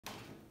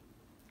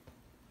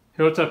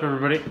Hey, what's up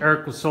everybody?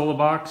 Eric with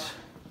Solobox.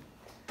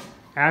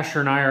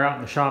 Asher and I are out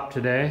in the shop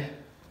today.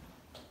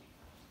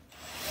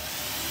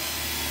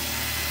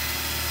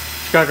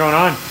 What you got going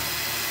on?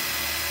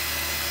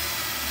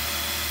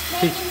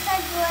 Making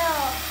some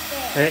grill.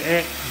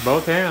 Hey,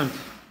 both hands.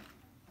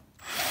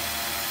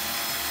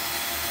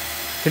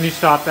 Can you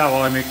stop that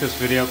while I make this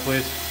video,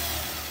 please?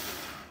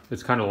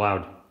 It's kind of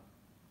loud.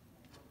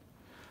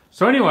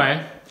 So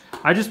anyway,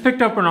 I just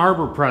picked up an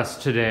arbor press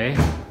today.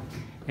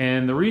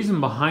 And the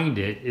reason behind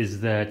it is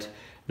that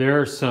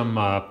there are some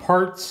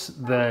parts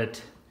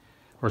that,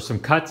 or some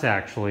cuts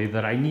actually,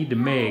 that I need to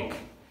make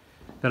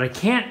that I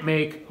can't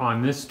make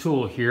on this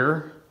tool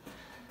here.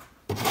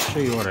 I'll show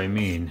you what I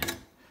mean.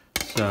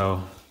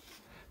 So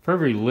for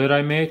every lid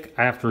I make,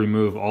 I have to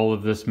remove all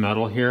of this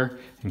metal here,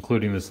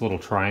 including this little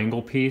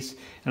triangle piece.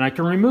 And I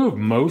can remove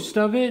most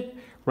of it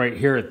right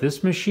here at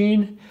this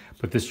machine,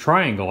 but this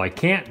triangle I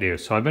can't do.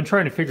 So I've been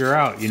trying to figure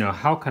out, you know,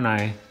 how can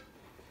I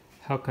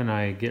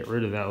get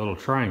rid of that little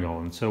triangle?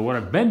 And so what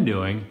I've been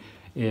doing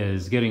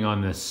is getting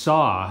on this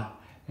saw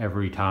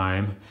every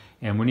time.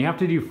 And when you have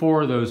to do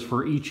 4 of those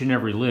for each and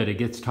every lid, it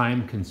gets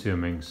time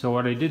consuming. So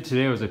what I did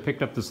today was I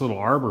picked up this little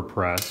arbor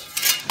press.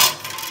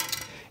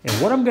 And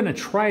what I'm gonna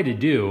try to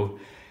do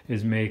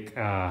is make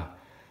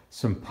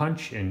some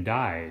punch and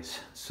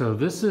dies. So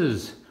this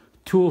is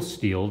tool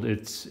steel,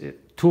 it's in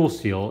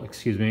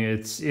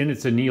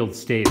its annealed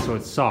state, so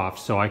it's soft.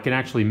 So I can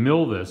actually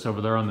mill this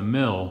over there on the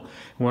mill.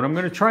 And what I'm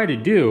gonna try to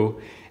do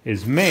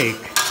is make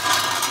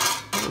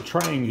a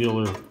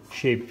triangular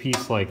shaped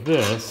piece like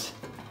this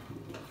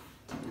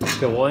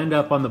that will end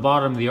up on the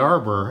bottom of the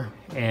arbor,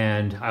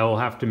 and I will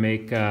have to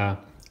make the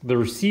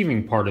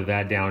receiving part of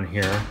that down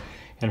here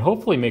and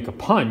hopefully make a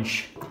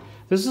punch.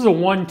 This is a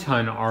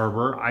 1-ton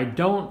arbor. I've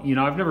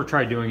never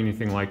tried doing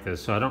anything like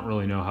this, so I don't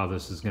really know how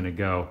this is gonna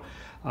go.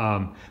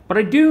 But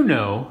I do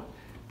know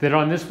that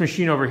on this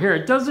machine over here,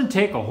 it doesn't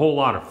take a whole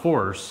lot of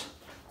force.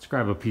 Let's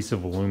grab a piece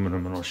of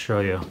aluminum and I'll show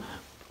you.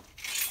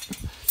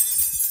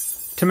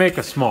 To make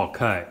a small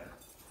cut.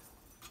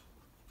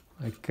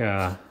 Like,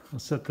 I'll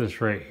set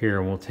this right here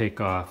and we'll take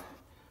off,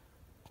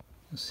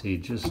 let's see,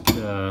 just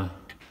a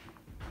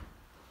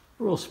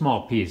real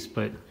small piece,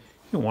 but you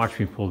can watch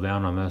me pull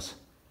down on this.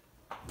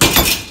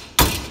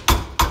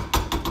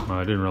 Well,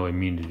 I didn't really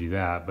mean to do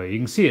that, but you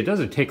can see it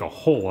doesn't take a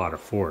whole lot of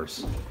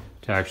force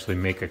to actually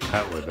make a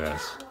cut with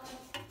this.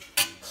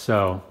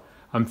 So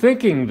I'm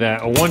thinking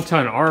that a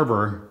 1-ton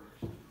arbor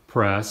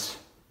press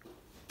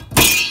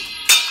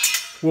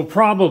will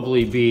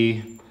probably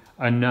be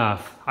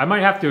enough. I might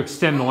have to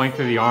extend the length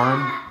of the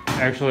arm.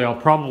 Actually, I'll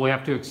probably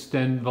have to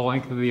extend the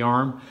length of the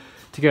arm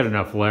to get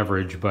enough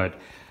leverage, but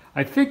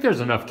I think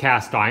there's enough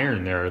cast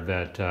iron there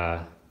that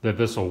that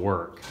this will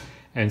work.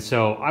 And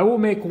so I will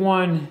make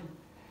one.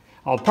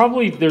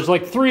 There's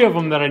like 3 of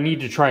them that I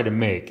need to try to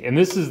make, and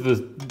this is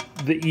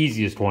the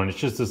easiest one. It's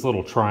just this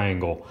little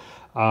triangle.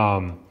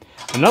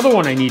 Another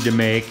one I need to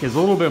make is a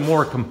little bit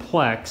more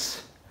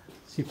complex.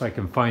 Let's see if I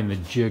can find the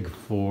jig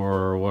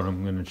for what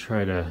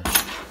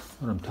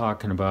I'm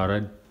talking about.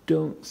 I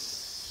don't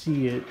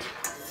see it.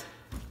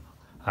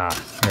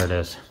 There it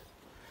is.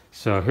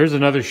 So here's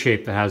another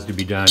shape that has to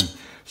be done.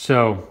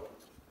 So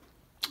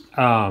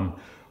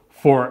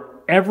for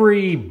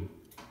every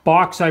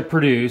box I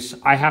produce,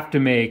 I have to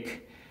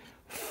make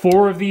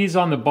 4 of these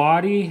on the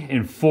body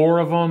and 4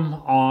 of them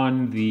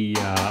on the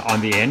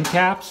end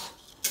caps,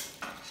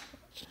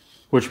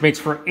 which makes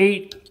for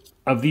 8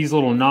 of these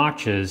little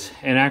notches.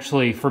 And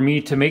actually, for me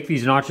to make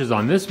these notches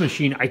on this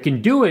machine, I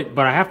can do it,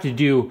 but I have to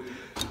do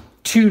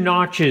 2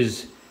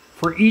 notches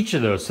for each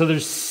of those. So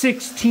there's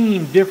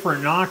 16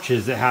 different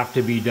notches that have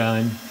to be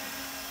done.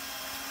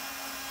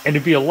 And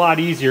it'd be a lot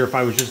easier if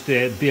I was just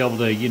to be able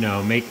to, you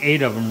know, make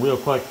 8 of them real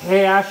quick.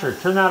 Hey, Asher,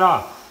 turn that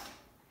off.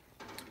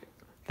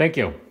 Thank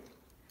you.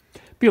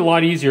 It'd be a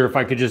lot easier if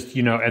I could just,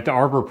 you know, at the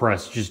arbor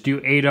press, just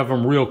do 8 of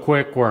them real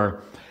quick,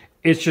 where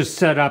it's just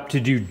set up to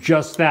do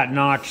just that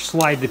notch,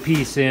 slide the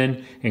piece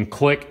in and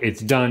click, it's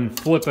done,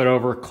 flip it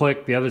over,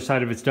 click, the other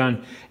side of it's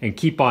done, and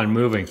keep on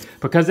moving.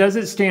 Because as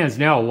it stands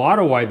now, a lot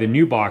of why the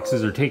new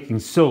boxes are taking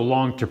so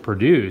long to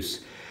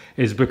produce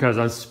is because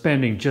I'm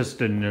spending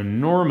just an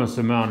enormous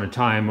amount of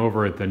time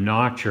over at the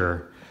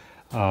notcher.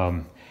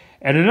 And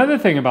another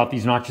thing about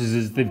these notches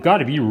is they've got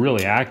to be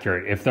really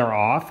accurate. If they're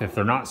off, if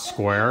they're not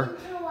square.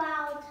 Too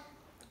loud.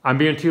 I'm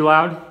being too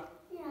loud?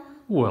 Yeah.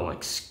 Well,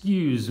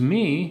 excuse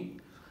me.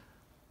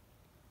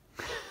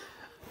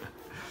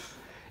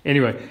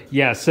 Anyway,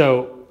 yeah,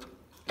 so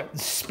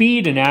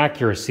speed and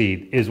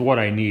accuracy is what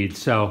I need.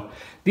 So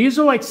these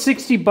are like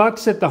 60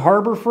 bucks at the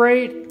Harbor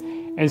Freight.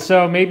 And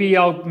so maybe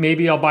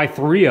I'll buy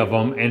 3 of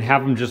them and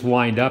have them just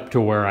lined up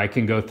to where I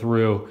can go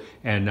through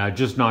and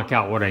just knock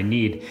out what I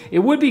need. It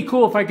would be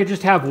cool if I could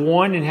just have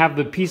one and have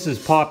the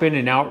pieces pop in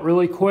and out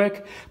really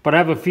quick, but I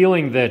have a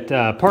feeling that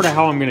part of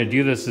how I'm gonna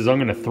do this is I'm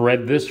gonna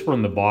thread this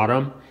from the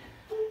bottom.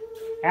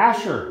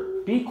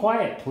 Asher, be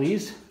quiet,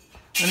 please.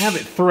 I'm gonna have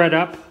it thread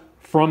up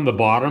from the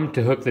bottom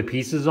to hook the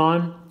pieces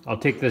on. I'll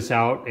take this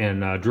out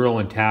and drill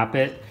and tap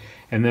it.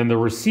 And then the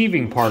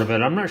receiving part of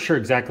it, I'm not sure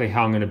exactly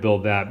how I'm gonna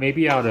build that.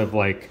 Maybe out of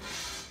like,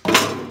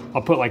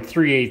 I'll put like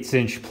 3/8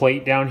 inch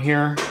plate down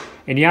here.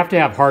 And you have to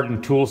have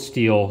hardened tool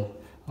steel,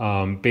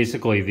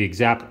 basically the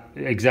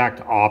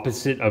exact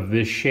opposite of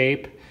this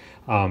shape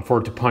for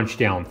it to punch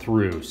down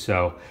through.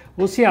 So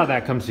we'll see how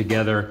that comes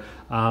together.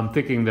 I'm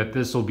thinking that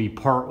this will be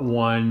part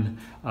 1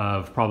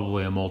 of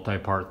probably a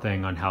multi-part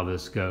thing on how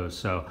this goes.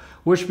 So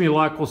wish me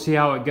luck, we'll see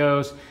how it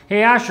goes.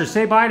 Hey Asher,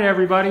 say bye to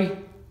everybody.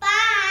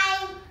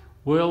 Bye.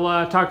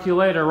 We'll talk to you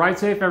later. Ride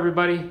safe,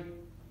 everybody.